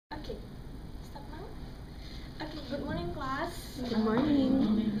class. Good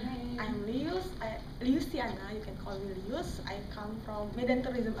morning. I'm Liyush, you can call me Liyush. I come from Medan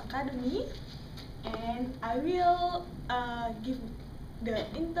Tourism Academy, and I will give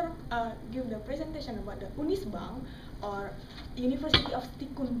the presentation about the Unisbank, or University of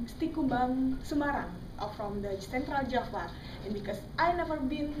Stikumbang Semarang, from the Central Java. And because I never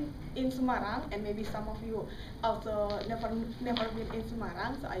been in Semarang, and maybe some of you also never been in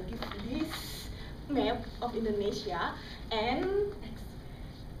Semarang, so I give this map of Indonesia. And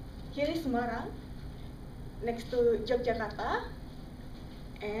here is Semarang, next to Yogyakarta,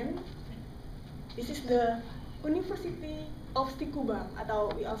 and this is the University of Stikumbang,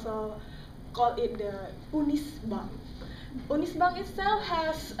 atau we also call it the Unisbank. Unisbank itself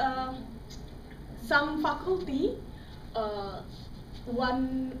has some faculty,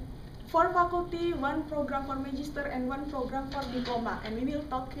 four faculty, one program for magister, and one program for diploma. And we will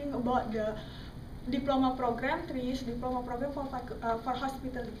talking about the diploma program, 3 years diploma program for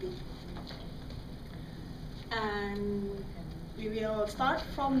hospitality. And we will start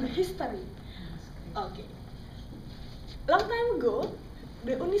from the history. Okay. Long time ago,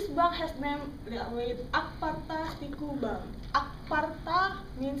 the Unisbank has named with Akparta Stikumbang. Akparta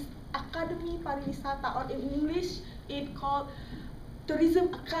means Academy Pariwisata, or in English it called Tourism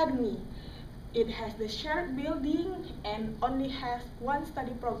Academy. It has the shared building and only has one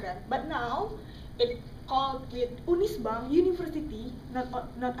study program. But now it called with Unisbank University,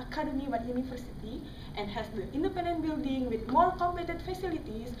 not academy but university, and has the independent building with more competent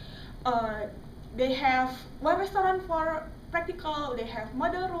facilities. They have one restaurant for practical, they have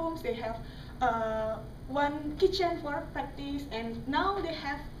model rooms, they have one kitchen for practice, and now they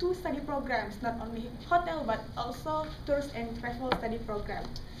have 2 study programs, not only hotel but also tours and travel study program.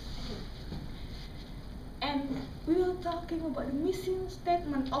 And we will talking about the mission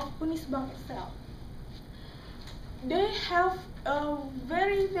statement of Unisbank itself. They have a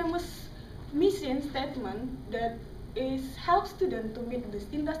very famous mission statement that is help students to meet this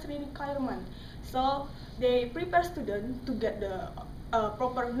industry requirement. So they prepare students to get the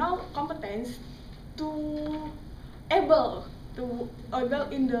proper competence to able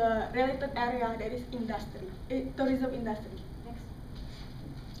in the related area, that is industry, tourism industry. Next.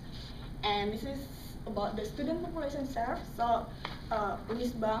 And this is about the student population served. So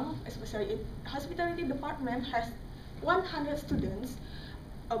Unisbank, especially its hospitality department, has 100 students,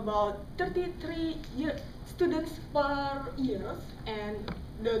 about 33 students per year, and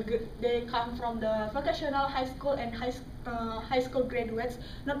they come from the vocational high school and high school graduates,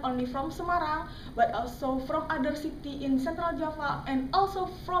 not only from Semarang but also from other city in Central Java, and also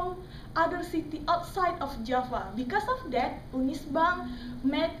from other city outside of Java. Because of that, Unisbank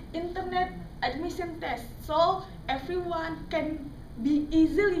made internet admission test, so everyone can be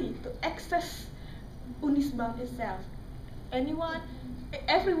easily to access Unisbank itself.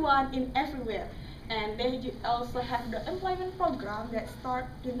 Everyone in everywhere. And they also have the employment program that start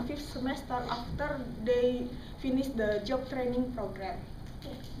in 5th semester after they finish the job training program.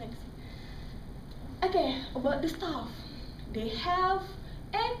 Okay, next. Okay, about the staff. They have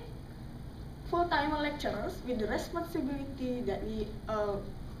 8 full-time lecturers with the responsibility that we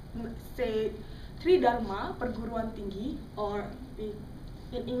say Tridharma, perguruan tinggi, or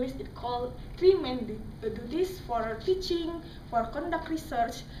in English it called 3 main duties: for teaching, for conduct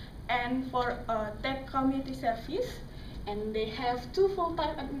research, and for tech community service. And they have 2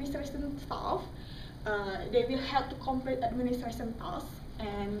 full-time administration staff. They will help to complete administration tasks,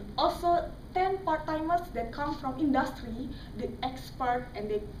 and also 10 part-timers that come from industry, the expert,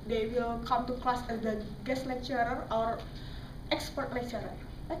 and they will come to class as the guest lecturer or expert lecturer.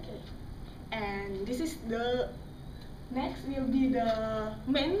 Okay, and this is the next will be the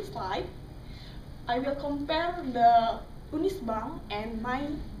main slide. I will compare the Unisbank and my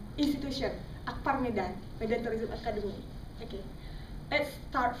institution, Akpar Medan Tourism Academy. Okay, let's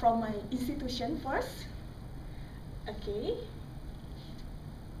start from my institution first. Okay,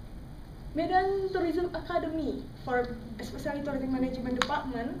 Medan Tourism Academy, for especially tourism management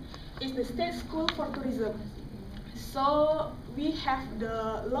department, is the state school for tourism. So we have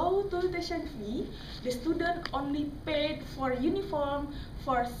the low tuition fee. The student only paid for uniform,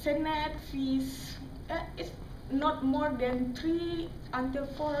 for senate fees. It's not more than 3 until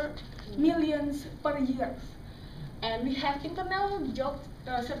 4 millions per year. And we have internal job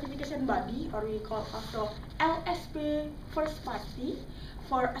certification body, or we call also LSP first party,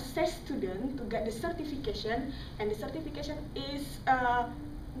 for assess student to get the certification. And the certification is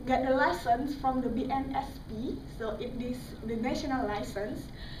get the license from the BNSP, so it is the national license.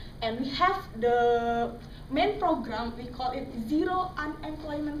 And we have the main program, we call it Zero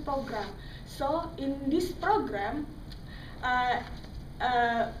Unemployment Program. So in this program,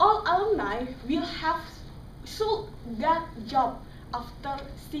 all alumni will should get job after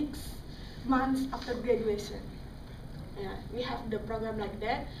 6 months after graduation. Yeah, we have the program like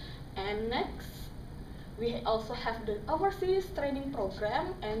that. And next, we also have the overseas training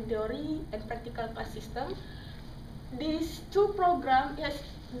program and theory and practical class system. These two programs has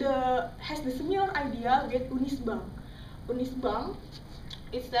the similar idea with Unisbank. Unisbank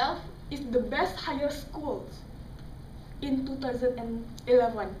itself is the best higher schools in 2011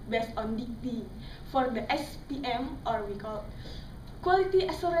 based on DP for the SPM, or we call Quality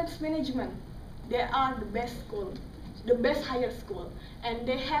Assurance Management. They are the best school, the best higher school, and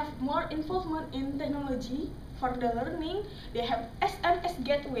they have more involvement in technology for the learning. They have SMS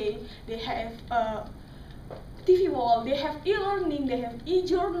gateway, they have TV wall, they have e-learning, they have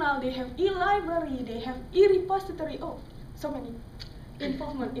e-journal, they have e-library, they have e-repository. Oh, so many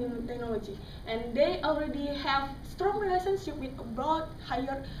involvement in technology, and they already have strong relationship with abroad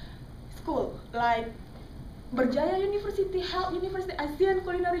higher school like Berjaya University, Health University, Asian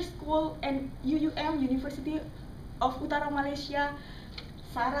Culinary School, and UUM, University of Utara Malaysia.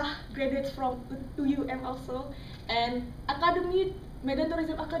 Sarah graduates from UUM also, and Academy, Medan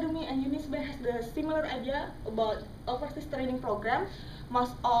Tourism Academy, and Unisbank has the similar idea about overseas training program.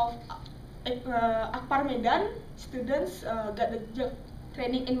 Most of Akpar Medan students got the job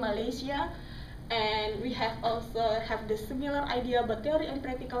training in Malaysia, and we have also have the similar idea about theory and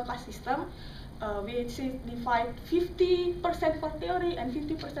practical class system, which is divided 50% for theory and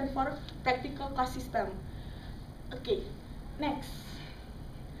 50% for practical class system. Okay, next,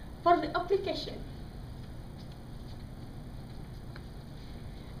 for the application.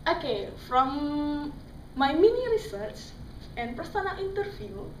 Okay, from my mini research and personal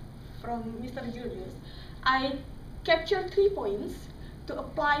interview from Mr. Julius, I captured 3 points to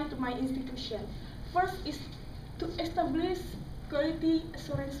apply to my institution. First is to establish quality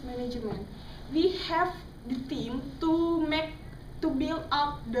assurance management. We have the team to build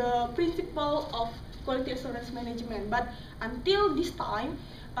up the principle of quality assurance management, but until this time,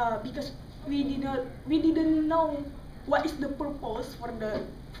 because we didn't know what is the purpose for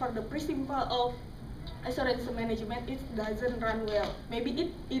the principle of assurance management, it doesn't run well.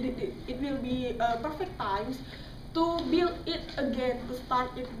 Maybe it will be perfect times to build it again, to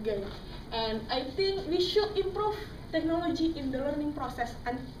start it again. And I think we should improve technology in the learning process,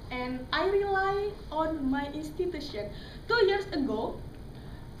 and I rely on my institution. 2 years ago,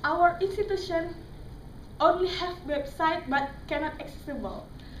 our institution only have website but cannot accessible.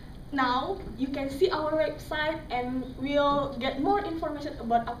 Now you can see our website and we'll get more information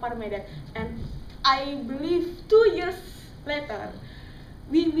about Akpar Medan. And I believe 2 years later,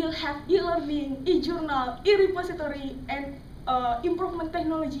 we will have e-learning, e-journal, e-repository, and improvement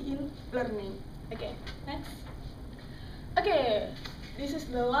technology in learning. Okay, next. Okay, this is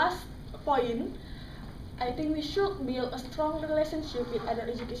the last point. I think we should build a strong relationship with other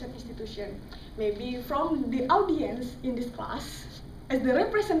education institutions. Maybe from the audience in this class, as the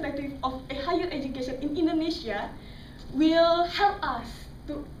representative of a higher education in Indonesia, will help us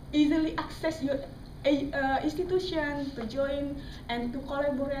to easily access your institution, to join and to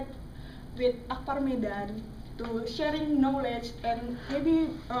collaborate with Akpar Medan, to sharing knowledge and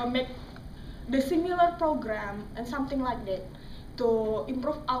maybe make the similar program and something like that to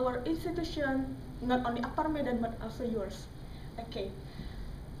improve our institution, not only Akpar Medan but also yours. Okay.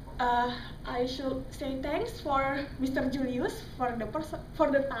 I should say thanks for Mr. Julius for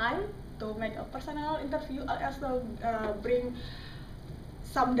the time to make a personal interview. I also bring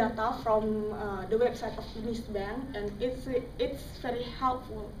some data from the website of Unisbank, and it's very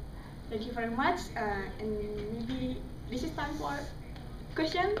helpful. Thank you very much, and maybe this is time for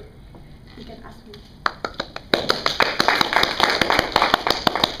question. You can ask me.